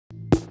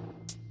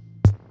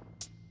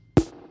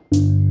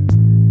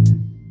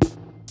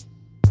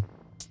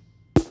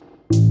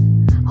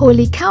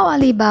Holy cow,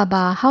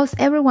 Alibaba! How's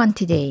everyone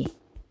today?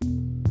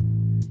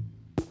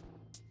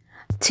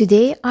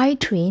 Today I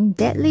train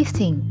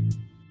deadlifting.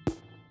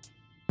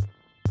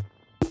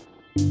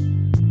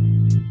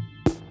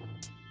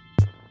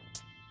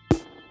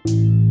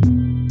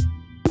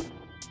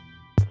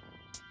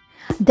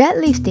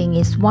 Deadlifting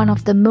is one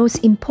of the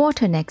most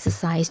important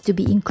exercises to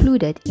be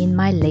included in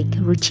my leg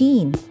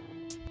routine.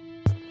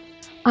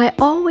 I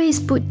always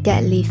put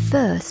deadlift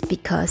first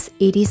because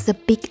it is a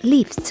big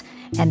lift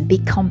and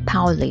big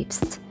compound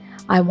lifts.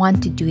 I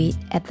want to do it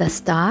at the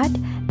start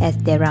as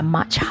they are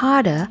much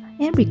harder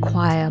and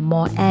require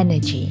more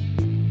energy.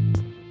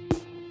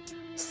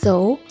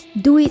 So,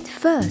 do it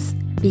first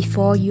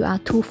before you are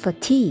too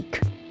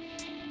fatigued.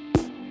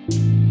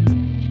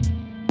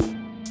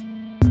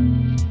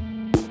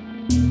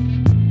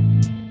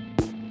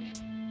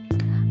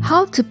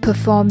 How to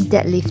perform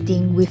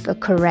deadlifting with a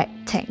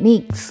correct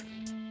techniques?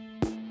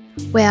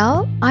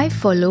 Well, I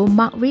follow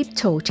Mark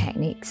Rippetoe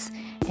techniques,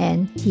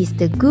 and he's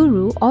the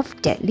guru of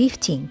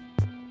deadlifting.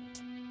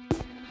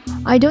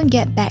 I don't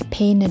get back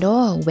pain at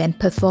all when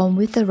performed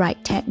with the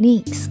right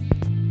techniques.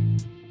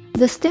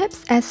 The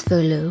steps as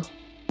follow.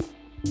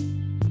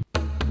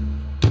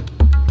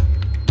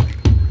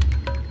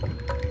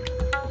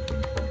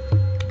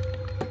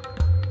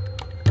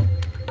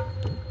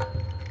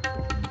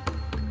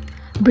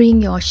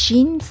 Bring your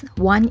shins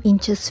 1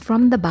 inch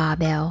from the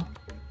barbell.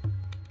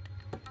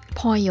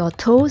 Point your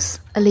toes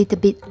a little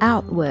bit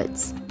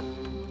outwards.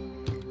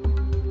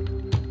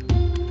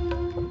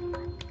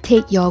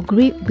 Take your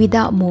grip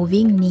without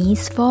moving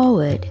knees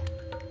forward.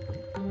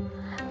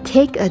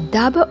 Take a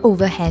double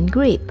overhand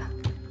grip.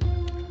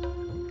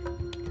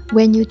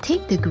 When you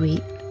take the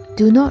grip,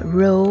 do not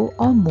roll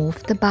or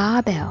move the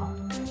barbell.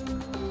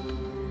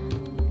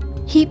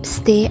 Hips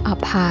stay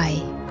up high.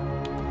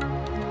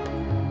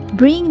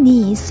 Bring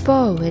knees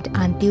forward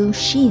until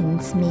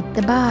shins meet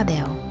the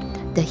barbell.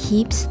 The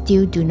hips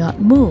still do not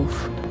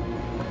move.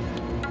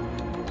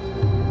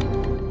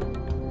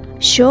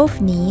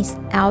 Shove knees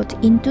out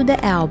into the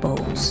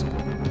elbows.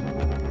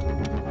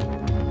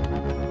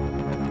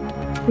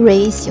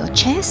 Raise your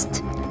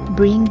chest,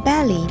 bring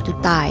belly to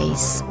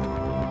thighs.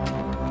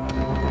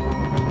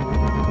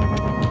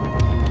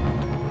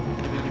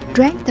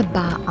 Drag the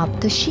bar up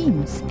the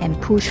shins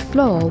and push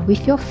floor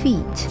with your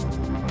feet.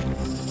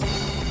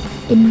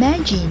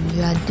 Imagine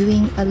you are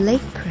doing a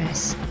leg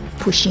press,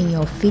 pushing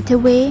your feet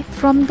away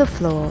from the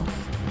floor.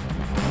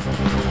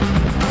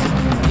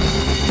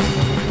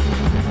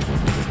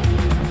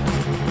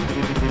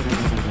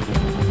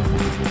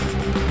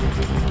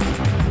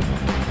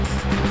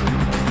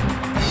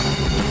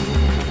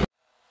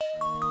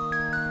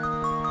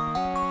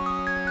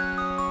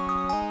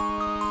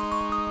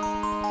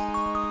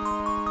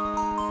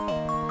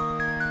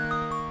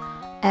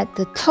 At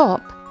the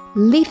top,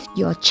 lift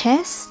your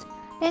chest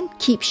and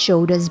keep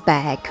shoulders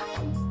back.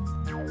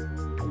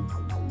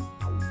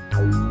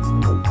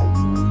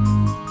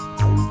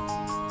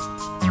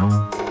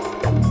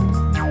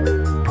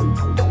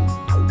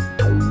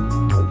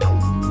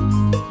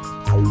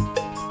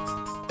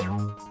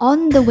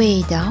 On the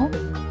way down,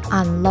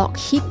 unlock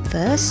hip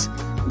first,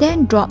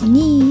 then drop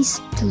knees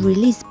to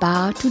release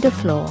bar to the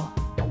floor.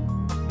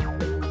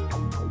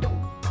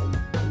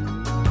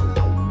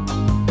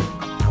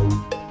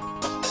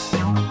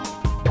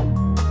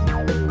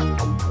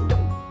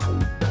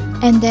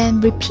 And then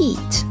repeat.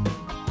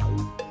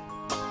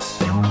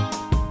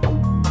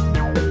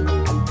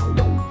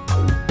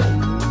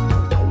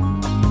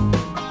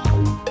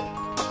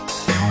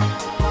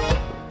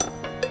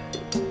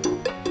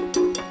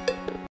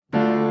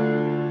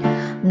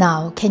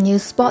 Now, can you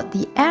spot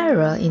the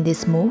error in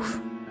this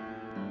move?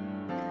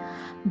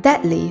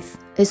 Deadlift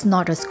is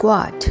not a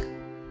squat.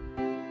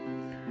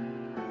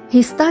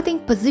 His starting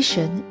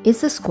position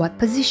is a squat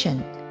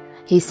position.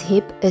 His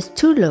hip is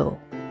too low.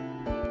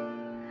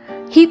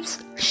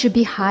 Hips should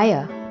be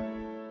higher.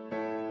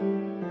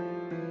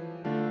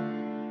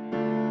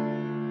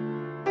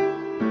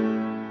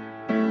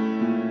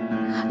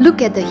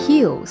 Look at the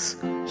heels.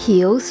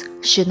 Heels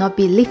should not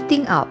be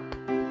lifting up.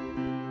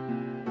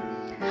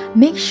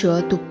 Make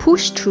sure to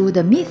push through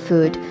the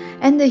midfoot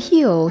and the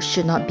heel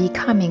should not be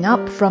coming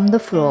up from the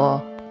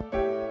floor.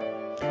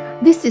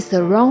 This is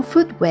the wrong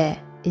footwear.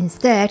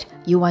 Instead,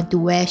 you want to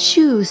wear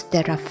shoes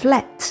that are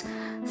flat,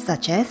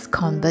 such as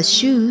Converse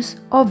shoes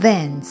or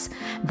Vans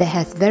that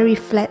has very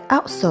flat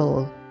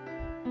outsole.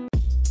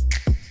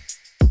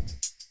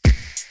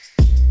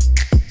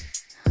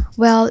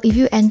 Well, if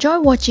you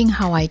enjoy watching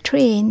how I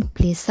train,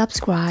 please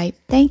subscribe.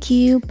 Thank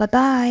you.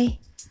 Bye-bye.